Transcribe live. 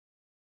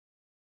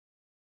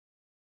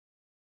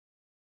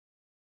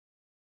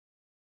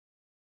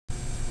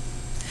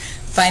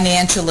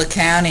financial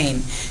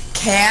accounting,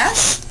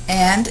 cash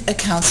and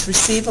accounts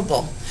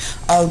receivable,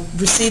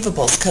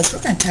 receivables, because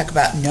we're going to talk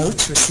about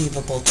notes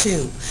receivable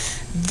too.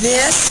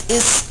 This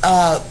is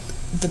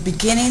the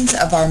beginnings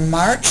of our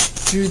march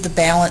through the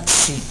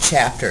balance sheet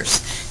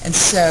chapters. And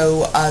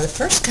so the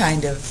first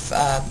kind of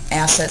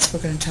assets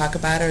we're going to talk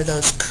about are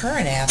those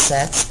current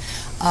assets,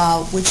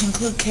 which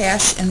include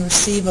cash and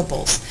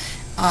receivables.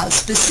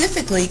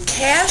 Specifically,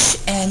 cash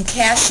and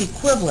cash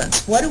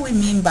equivalents. What do we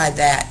mean by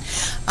that?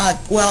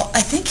 Well,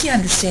 I think you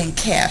understand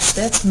cash.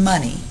 That's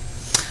money.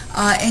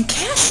 And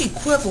cash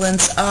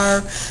equivalents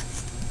are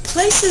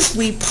places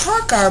we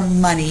park our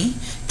money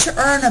to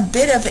earn a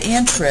bit of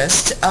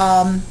interest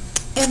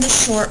in the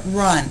short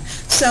run.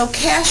 So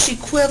cash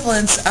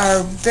equivalents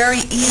are very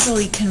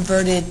easily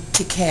converted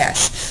to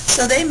cash.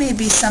 So they may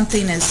be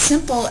something as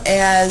simple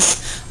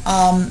as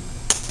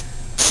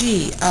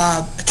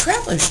a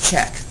traveler's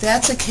check,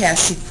 that's a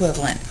cash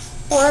equivalent,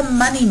 or a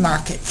money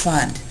market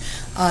fund,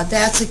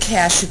 that's a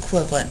cash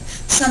equivalent,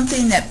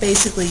 something that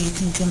basically you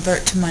can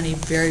convert to money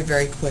very,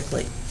 very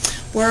quickly.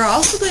 We're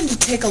also going to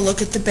take a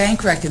look at the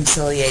bank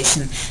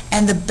reconciliation,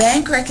 and the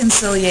bank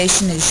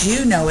reconciliation, as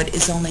you know it,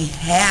 is only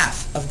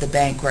half of the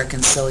bank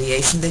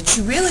reconciliation that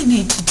you really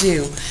need to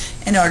do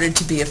in order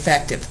to be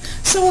effective.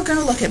 So we're going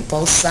to look at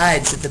both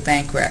sides of the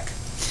bank rec.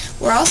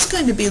 We're also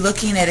going to be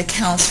looking at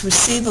accounts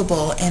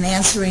receivable and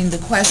answering the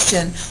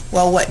question,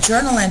 well, what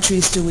journal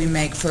entries do we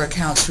make for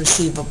accounts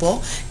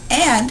receivable,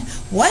 and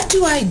what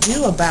do I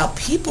do about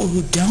people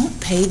who don't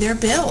pay their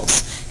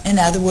bills? In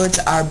other words,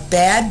 our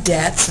bad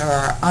debts or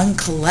our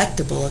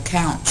uncollectible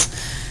accounts.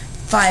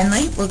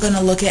 Finally, we're going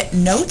to look at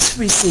notes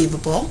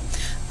receivable.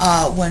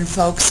 When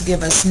folks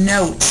give us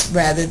notes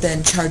rather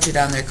than charge it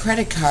on their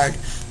credit card,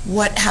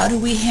 how do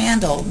we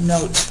handle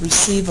notes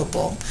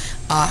receivable?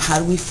 How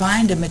do we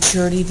find a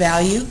maturity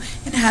value,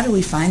 and how do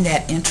we find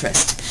that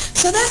interest?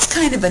 So that's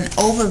kind of an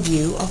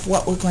overview of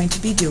what we're going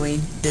to be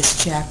doing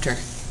this chapter.